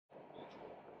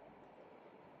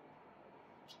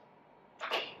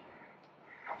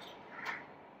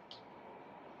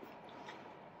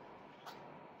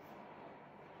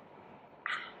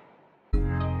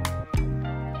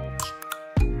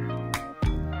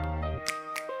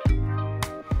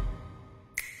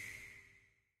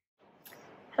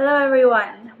Hello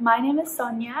everyone, my name is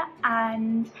Sonia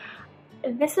and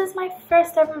this is my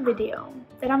first ever video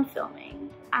that I'm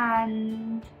filming,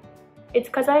 and it's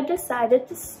because I decided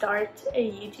to start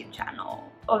a YouTube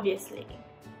channel, obviously.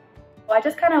 I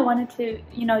just kind of wanted to,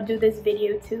 do this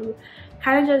video to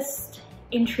kind of just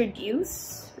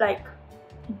introduce like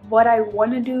what I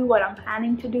want to do, what I'm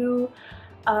planning to do,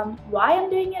 why I'm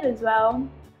doing it as well.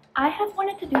 I have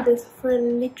wanted to do this for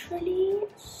literally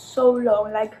so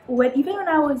long. Like even when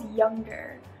I was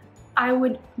younger, I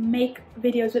would make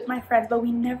videos with my friends, but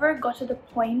we never got to the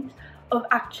point of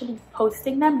actually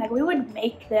posting them. Like we would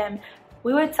make them,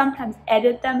 we would sometimes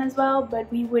edit them as well,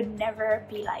 but we would never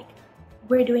be like,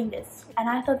 we're doing this. And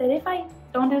I thought that if I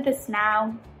don't do this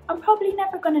now, I'm probably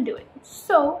never gonna do it.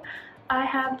 So I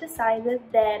have decided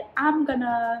that I'm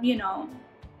gonna,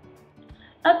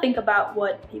 not think about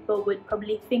what people would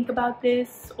probably think about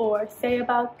this or say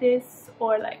about this,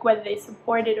 or like whether they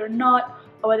support it or not,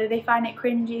 or whether they find it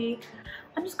cringy.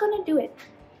 I'm just gonna do it.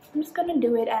 I'm just gonna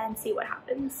do it and see what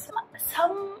happens.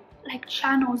 Some like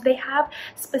channels, they have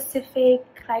specific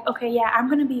like, okay, yeah, I'm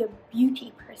gonna be a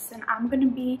beauty person, I'm gonna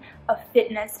be a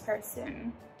fitness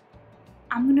person,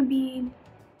 I'm gonna be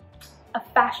a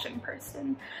fashion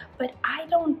person, but I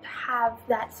don't have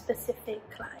that specific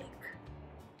like,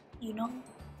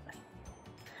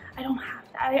 I don't have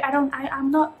that.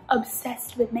 I'm not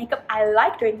obsessed with makeup. I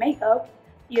like doing makeup,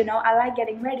 I like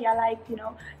getting ready, I like,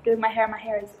 doing my hair. My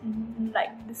hair is like,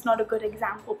 this is not a good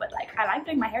example, but like I like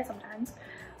doing my hair sometimes.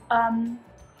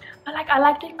 But like I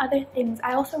like doing other things.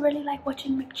 I also really like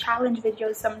watching like challenge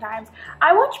videos sometimes.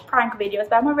 I watch prank videos,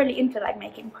 but I'm not really into like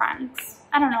making pranks.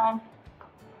 I don't know.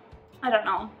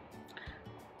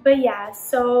 But yeah,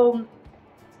 so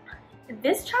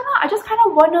this channel, I just kind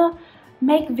of want to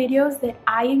make videos that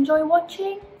I enjoy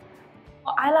watching.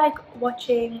 I like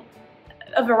watching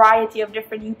a variety of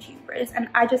different YouTubers, and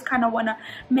I just kind of want to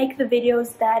make the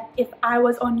videos that if I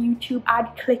was on YouTube,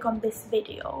 I'd click on this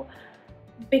video,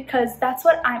 because that's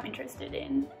what I'm interested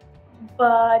in.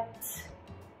 But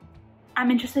I'm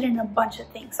interested in a bunch of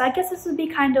things, so I guess this would be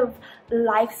kind of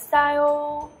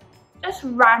lifestyle, just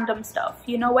random stuff,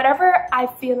 whatever I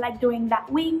feel like doing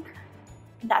that week,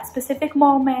 that specific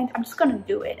moment. I'm just gonna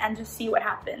do it and just see what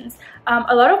happens.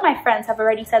 A lot of my friends have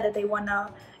already said that they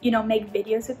wanna, make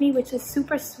videos with me, which is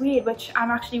super sweet, which I'm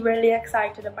actually really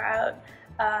excited about.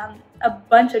 A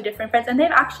bunch of different friends, and they've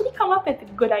actually come up with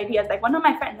good ideas. Like one of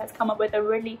my friends has come up with a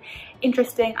really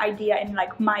interesting idea in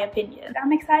like my opinion.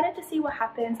 I'm excited to see what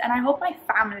happens, and I hope my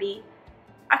family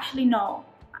actually know,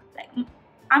 like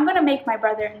I'm gonna make my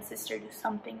brother and sister do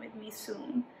something with me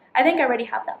soon. I think I already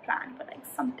have that plan, but like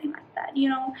something like that,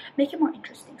 make it more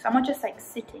interesting. So I'm not just like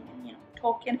sitting and,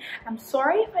 talking. I'm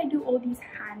sorry if I do all these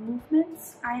hand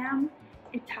movements. I am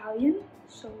Italian,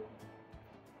 so.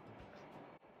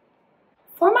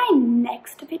 For my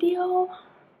next video,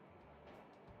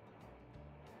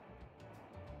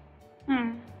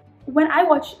 when I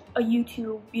watch a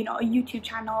YouTube, a YouTube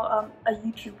channel, a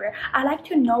YouTuber, I like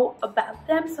to know about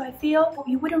them. So I feel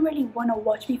you wouldn't really want to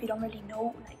watch me if you don't really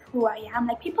know like who I am.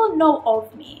 Like people know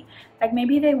of me, like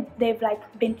maybe they've like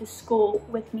been to school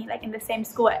with me, like in the same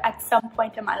school at some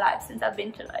point in my life, since I've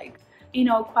been to like,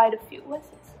 quite a few,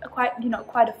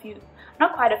 quite a few,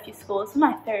 not quite a few schools.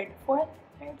 My third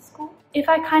school. If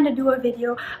I kind of do a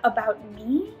video about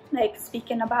me, like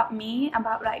speaking about me,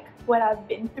 about like what I've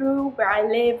been through, where I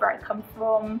live, where I come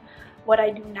from, what I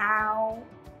do now,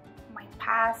 my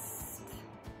past,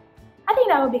 I think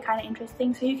that would be kind of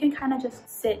interesting. So you can kind of just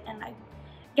sit and like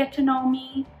get to know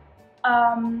me.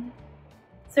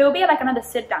 So it'll be like another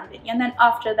sit down video, and then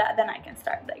after that, then I can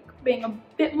start like being a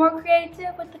bit more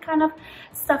creative with the kind of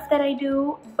stuff that I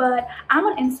do. But I'm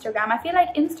on Instagram. I feel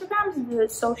like Instagram is the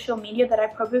social media that I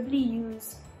probably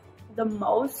use the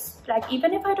most. Like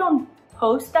even if I don't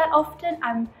post that often,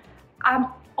 I'm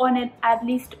on it at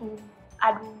least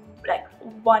at like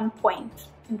one point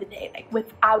in the day, like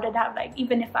without a doubt. Like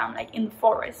even if I'm like in the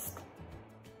forest,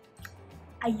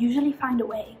 I usually find a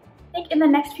way. I think in the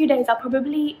next few days I'll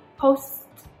probably post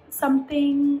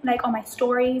something like on my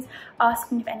stories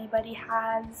asking if anybody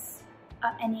has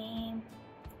any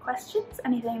questions,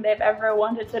 anything they've ever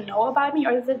wanted to know about me,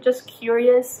 or is it just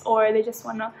curious, or they just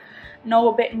want to know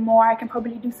a bit more. I can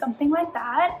probably do something like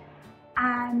that.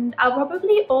 And I'll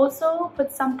probably also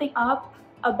put something up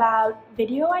about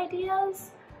video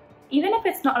ideas, even if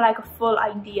it's not like a full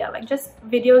idea, like just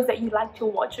videos that you like to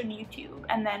watch on YouTube,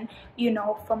 and then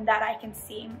from that I can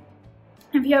see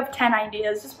if you have 10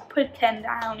 ideas, just put 10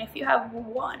 down. If you have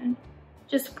one,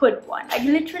 just put one. Like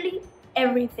literally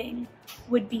everything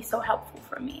would be so helpful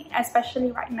for me,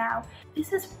 especially right now.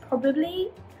 This is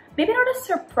probably maybe not a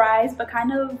surprise, but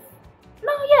kind of,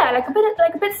 no, yeah, like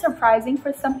a bit surprising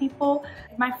for some people.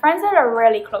 My friends that are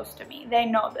really close to me, they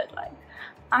know that like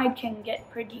I can get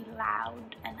pretty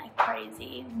loud and like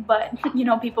crazy, but you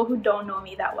know, people who don't know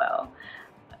me that well,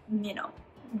 you know,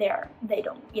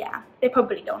 they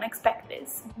probably don't expect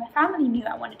this. My family knew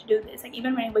I wanted to do this, like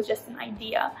even when it was just an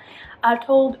idea. I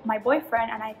told my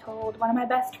boyfriend and I told one of my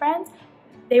best friends.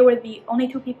 They were the only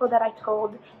two people that I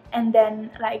told, and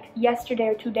then like yesterday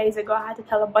or 2 days ago I had to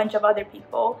tell a bunch of other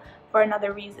people for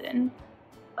another reason.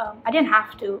 I didn't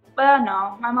have to, but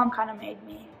no, my mom kind of made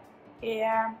me.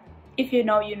 Yeah, if you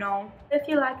know, you know. If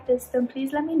you like this, then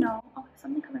please let me know. Oh,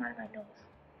 something coming out of my nose.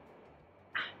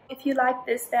 If you like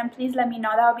this, then please let me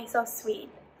know. That would be so sweet.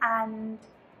 And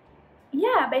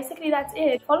yeah, basically that's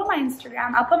it. Follow my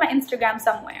Instagram. I'll put my Instagram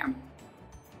somewhere.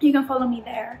 You can follow me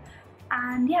there.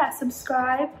 And yeah,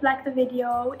 subscribe, like the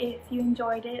video if you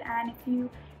enjoyed it, and if you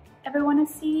ever want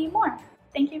to see more.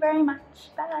 Thank you very much.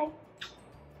 Bye.